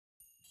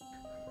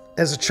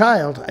As a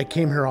child, I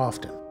came here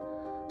often.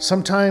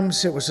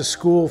 Sometimes it was a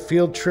school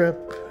field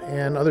trip,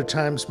 and other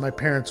times my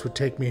parents would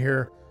take me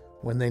here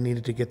when they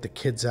needed to get the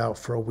kids out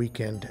for a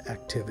weekend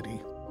activity.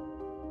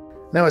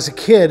 Now, as a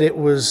kid, it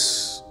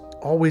was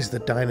always the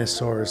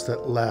dinosaurs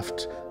that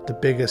left the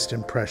biggest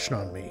impression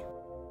on me.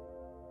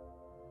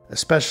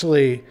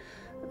 Especially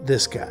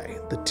this guy,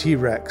 the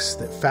T-Rex,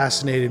 that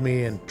fascinated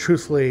me and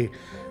truthfully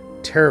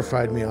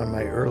terrified me on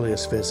my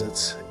earliest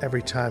visits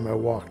every time I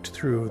walked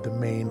through the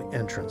main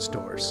entrance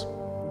doors.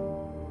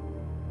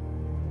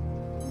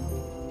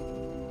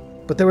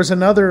 But there was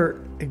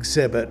another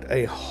exhibit,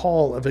 a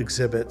hall of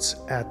exhibits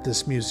at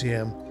this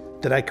museum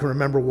that I can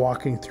remember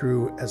walking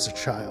through as a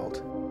child.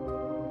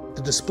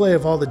 The display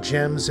of all the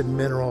gems and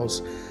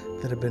minerals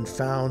that have been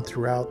found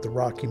throughout the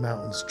Rocky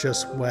Mountains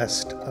just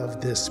west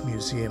of this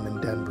museum in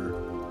Denver.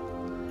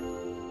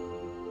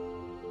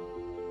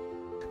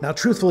 Now,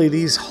 truthfully,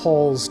 these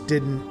halls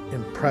didn't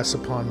impress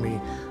upon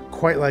me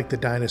quite like the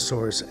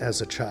dinosaurs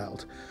as a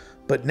child.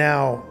 But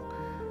now,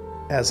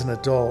 as an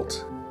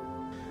adult,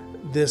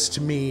 this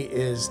to me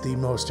is the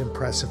most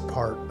impressive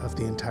part of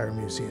the entire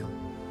museum.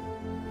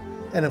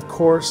 And of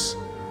course,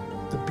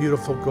 the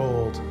beautiful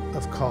gold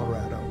of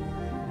Colorado.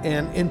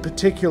 And in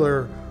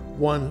particular,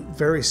 one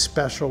very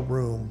special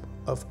room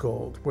of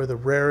gold where the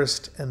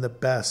rarest and the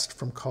best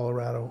from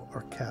Colorado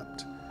are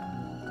kept.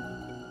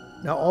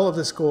 Now, all of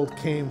this gold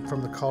came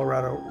from the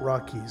Colorado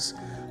Rockies,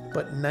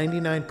 but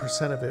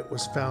 99% of it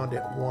was found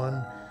at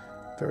one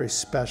very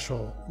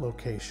special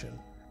location,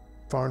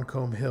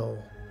 Farncombe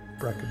Hill,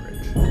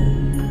 Breckenridge.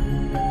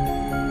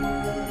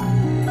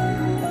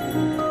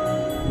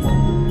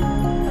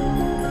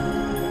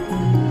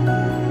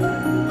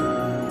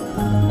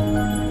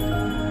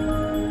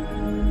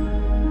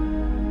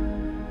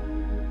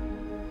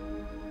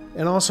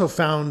 And also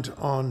found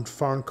on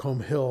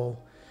Farncombe Hill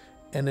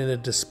and in a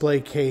display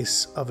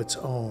case of its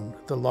own,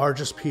 the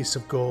largest piece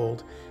of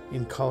gold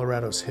in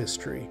Colorado's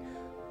history,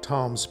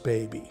 Tom's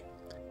Baby.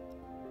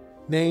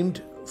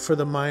 Named for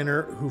the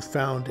miner who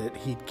found it,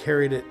 he'd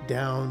carried it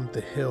down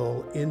the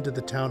hill into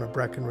the town of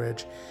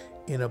Breckenridge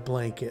in a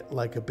blanket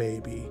like a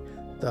baby,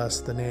 thus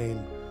the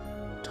name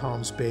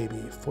Tom's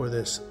Baby for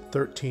this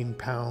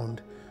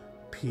 13-pound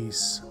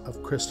piece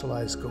of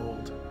crystallized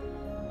gold.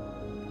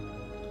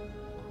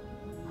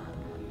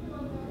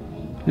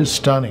 It's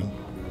stunning.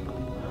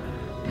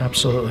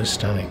 Absolutely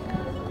stunning.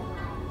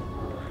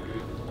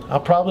 I'll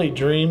probably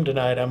dream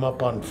tonight I'm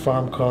up on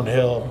Farncombe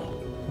Hill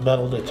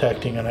metal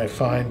detecting and I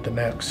find the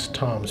next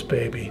Tom's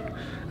Baby.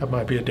 That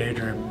might be a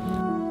daydream.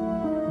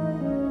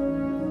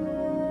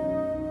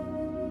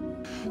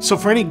 So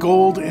for any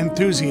gold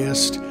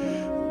enthusiast,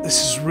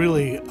 this is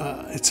really,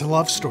 it's a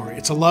love story.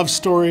 It's a love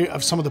story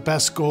of some of the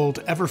best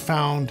gold ever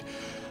found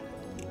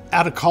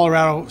out of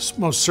Colorado,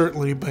 most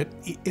certainly, but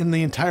in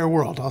the entire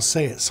world. I'll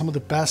say it. Some of the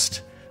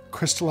best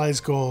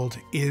crystallized gold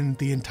in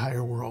the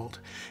entire world.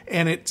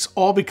 And it's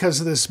all because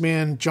of this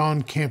man,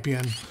 John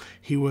Campion.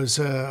 He was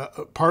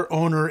a part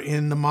owner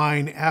in the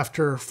mine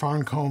after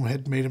Farncombe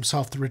had made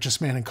himself the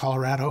richest man in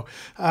Colorado.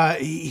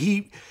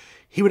 He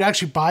would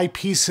actually buy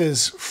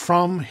pieces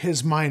from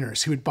his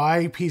miners. He would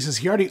buy pieces.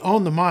 He already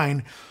owned the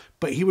mine,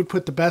 but he would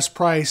put the best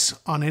price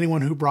on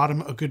anyone who brought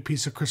him a good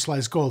piece of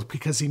crystallized gold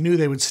because he knew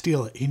they would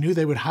steal it. He knew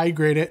they would high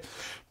grade it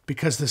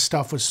because this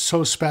stuff was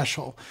so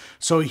special.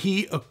 So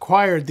he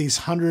acquired these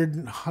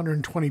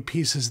 120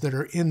 pieces that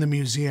are in the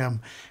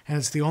museum, and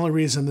it's the only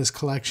reason this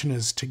collection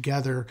is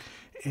together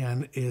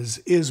and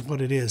is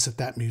what it is at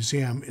that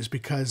museum, is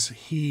because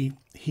he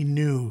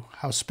knew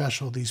how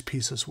special these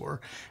pieces were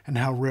and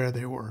how rare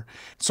they were.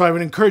 So I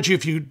would encourage you,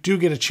 if you do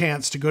get a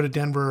chance, to go to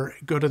Denver,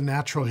 go to the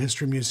Natural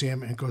History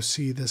Museum and go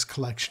see this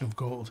collection of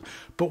gold.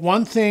 But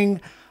one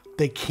thing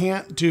they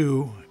can't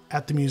do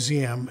at the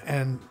museum,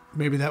 and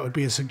maybe that would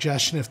be a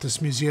suggestion if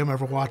this museum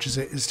ever watches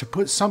it, is to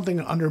put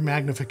something under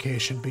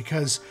magnification,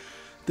 because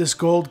this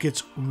gold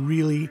gets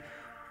really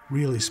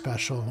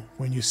special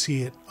when you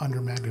see it under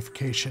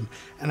magnification.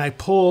 And I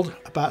pulled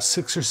about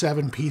 6 or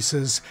 7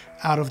 pieces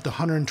out of the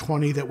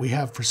 120 that we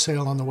have for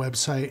sale on the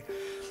website.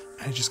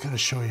 I just got to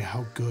show you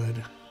how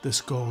good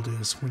this gold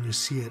is when you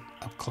see it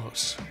up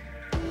close.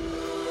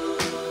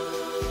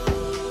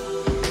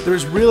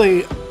 There's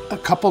really a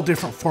couple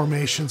different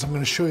formations. I'm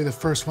going to show you the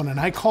first one, and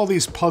I call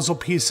these puzzle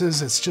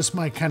pieces. It's just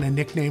my kind of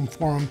nickname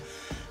for them.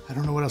 I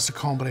don't know what else to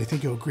call them, but I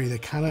think you'll agree. They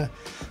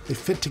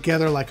fit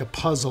together like a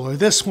puzzle. Or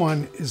this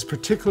one is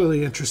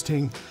particularly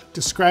interesting.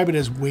 Describe it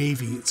as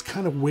wavy. It's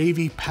kind of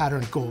wavy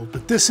patterned gold.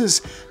 But this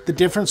is the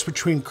difference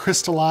between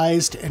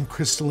crystallized and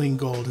crystalline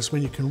gold, is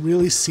when you can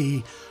really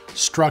see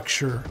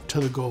structure to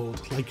the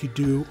gold like you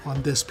do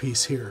on this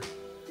piece here.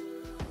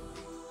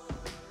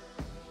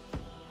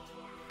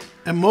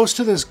 And most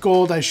of this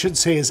gold, I should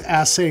say, is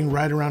assaying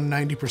right around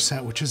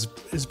 90%, which is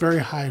very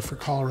high for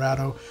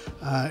Colorado.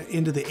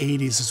 Into the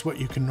 80s is what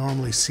you can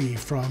normally see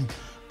from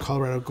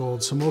Colorado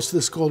gold. So most of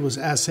this gold was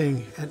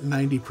assaying at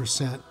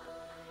 90%.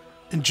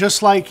 And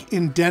just like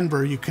in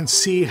Denver, you can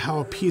see how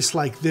a piece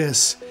like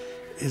this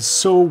is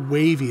so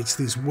wavy. It's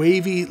these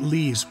wavy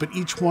leaves, but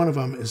each one of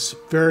them is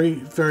very,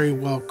 very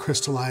well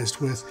crystallized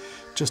with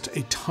just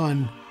a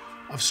ton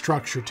of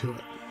structure to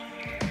it.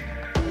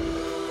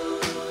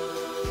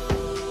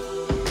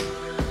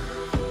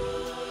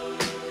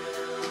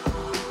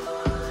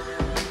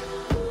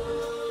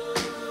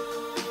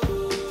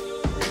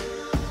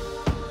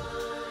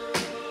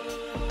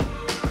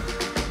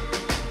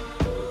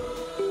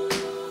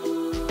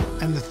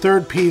 And the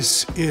third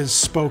piece is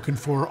spoken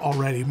for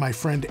already. My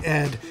friend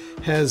Ed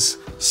has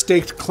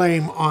staked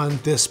claim on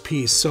this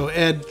piece. So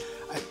Ed,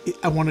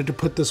 I wanted to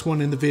put this one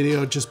in the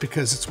video just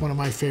because it's one of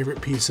my favorite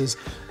pieces,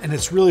 and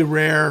it's really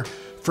rare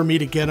for me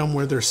to get them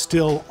where they're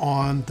still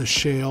on the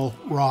shale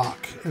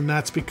rock. And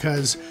that's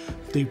because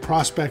the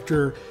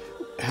prospector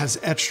has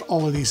etched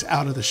all of these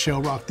out of the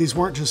shale rock. These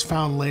weren't just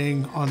found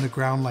laying on the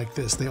ground like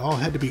this. They all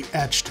had to be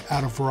etched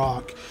out of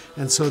rock.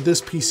 And so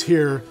this piece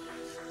here,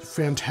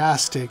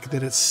 fantastic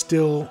that it's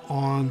still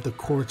on the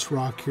quartz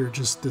rock here,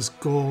 just this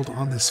gold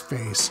on this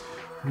face.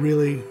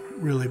 Really,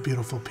 really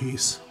beautiful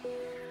piece.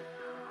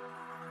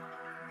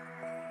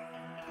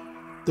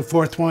 The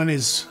fourth one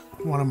is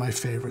one of my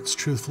favorites,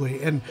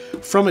 truthfully. And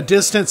from a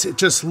distance, it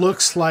just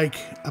looks like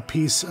a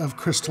piece of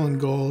crystalline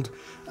gold.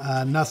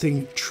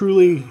 Nothing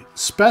truly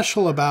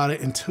special about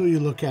it until you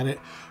look at it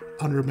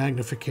under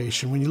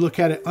magnification. When you look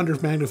at it under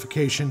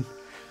magnification,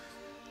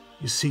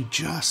 you see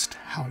just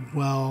how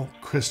well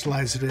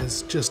crystallized it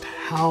is, just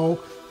how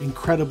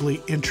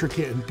incredibly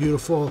intricate and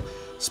beautiful,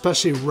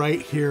 especially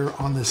right here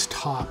on this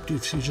top.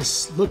 If you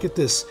just look at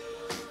this,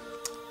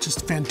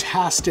 just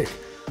fantastic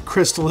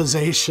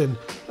crystallization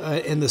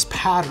in this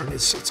pattern.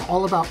 It's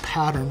all about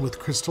pattern with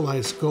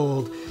crystallized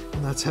gold,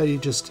 and that's how you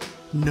just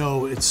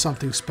know it's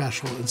something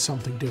special and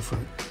something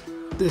different.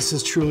 This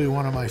is truly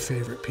one of my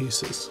favorite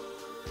pieces.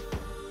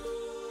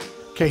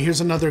 Okay,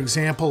 here's another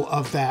example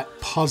of that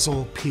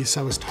puzzle piece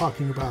I was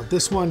talking about.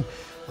 This one,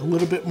 a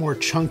little bit more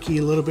chunky,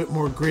 a little bit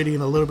more gritty,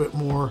 and a little bit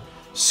more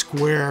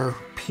square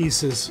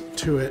pieces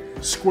to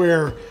it.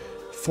 Square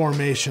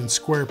formation,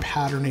 square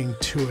patterning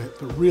to it,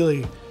 but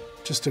really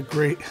just a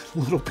great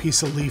little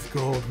piece of leaf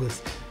gold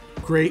with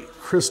great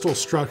crystal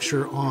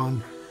structure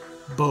on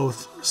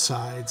both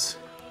sides.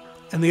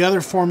 And the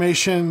other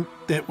formation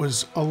that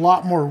was a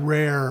lot more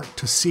rare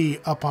to see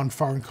up on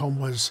Farncombe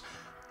was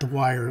the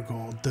wire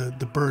gold,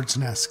 the bird's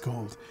nest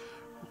gold.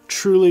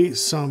 Truly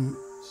some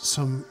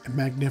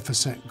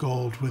magnificent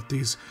gold with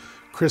these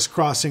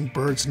crisscrossing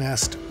bird's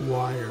nest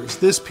wires.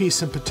 This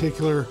piece in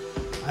particular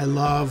I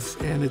love,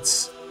 and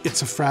it's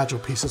a fragile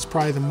piece. It's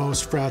probably the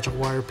most fragile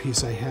wire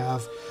piece I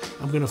have.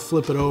 I'm going to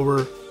flip it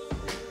over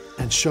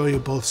and show you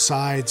both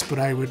sides, but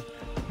I would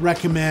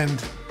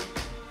recommend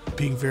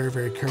being very,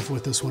 very careful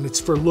with this one. It's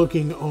for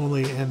looking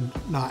only and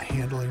not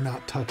handling,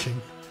 not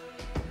touching.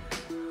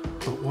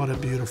 But what a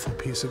beautiful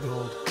piece of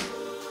gold.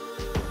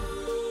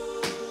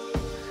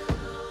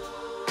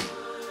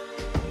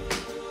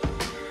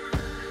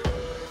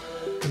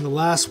 And the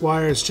last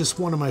wire is just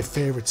one of my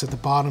favorites. At the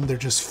bottom, they're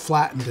just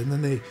flattened, and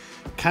then they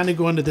kind of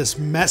go into this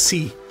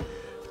messy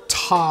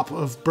top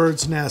of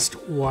bird's nest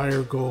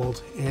wire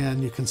gold,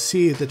 and you can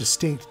see the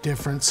distinct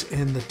difference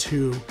in the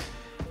two.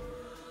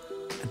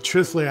 And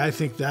truthfully, I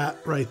think that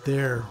right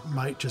there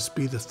might just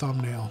be the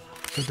thumbnail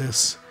for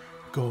this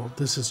gold.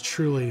 This is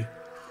truly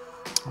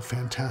a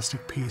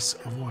fantastic piece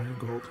of wire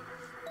gold.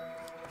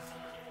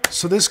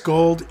 So this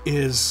gold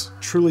is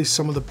truly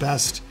some of the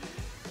best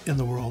in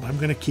the world. I'm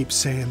going to keep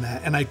saying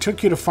that. And I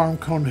took you to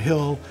Farncombe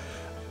Hill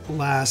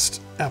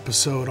last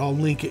episode. I'll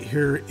link it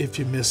here if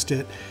you missed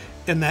it.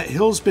 And that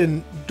hill's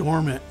been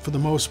dormant for the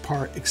most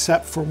part,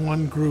 except for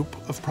one group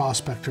of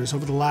prospectors.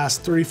 Over the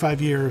last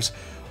 35 years,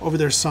 over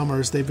their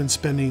summers, they've been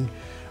spending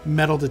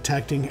metal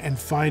detecting and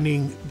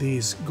finding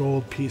these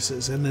gold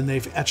pieces. And then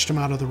they've etched them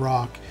out of the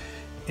rock.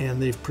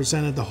 And they've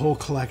presented the whole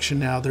collection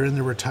now. They're in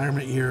their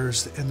retirement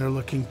years, and they're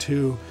looking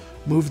to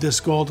move this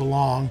gold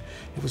along.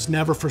 It was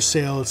never for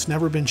sale. It's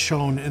never been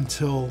shown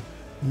until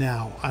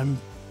now. I'm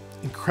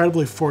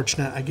incredibly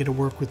fortunate I get to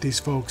work with these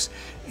folks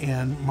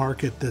and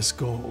market this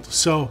gold.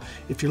 So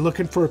if you're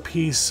looking for a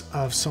piece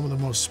of some of the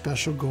most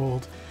special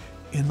gold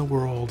in the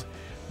world,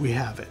 we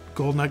have it.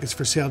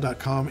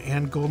 goldnuggetsforsale.com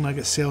and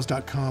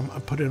goldnuggetsales.com. I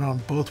put it on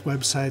both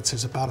websites.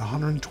 There's about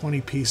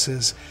 120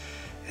 pieces,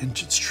 and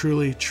it's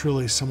truly,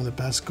 truly some of the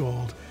best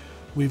gold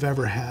we've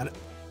ever had.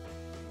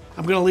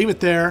 I'm going to leave it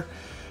there.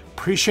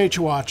 Appreciate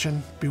you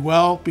watching. Be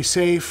well, be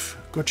safe.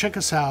 Go check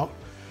us out.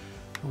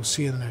 We'll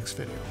see you in the next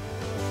video.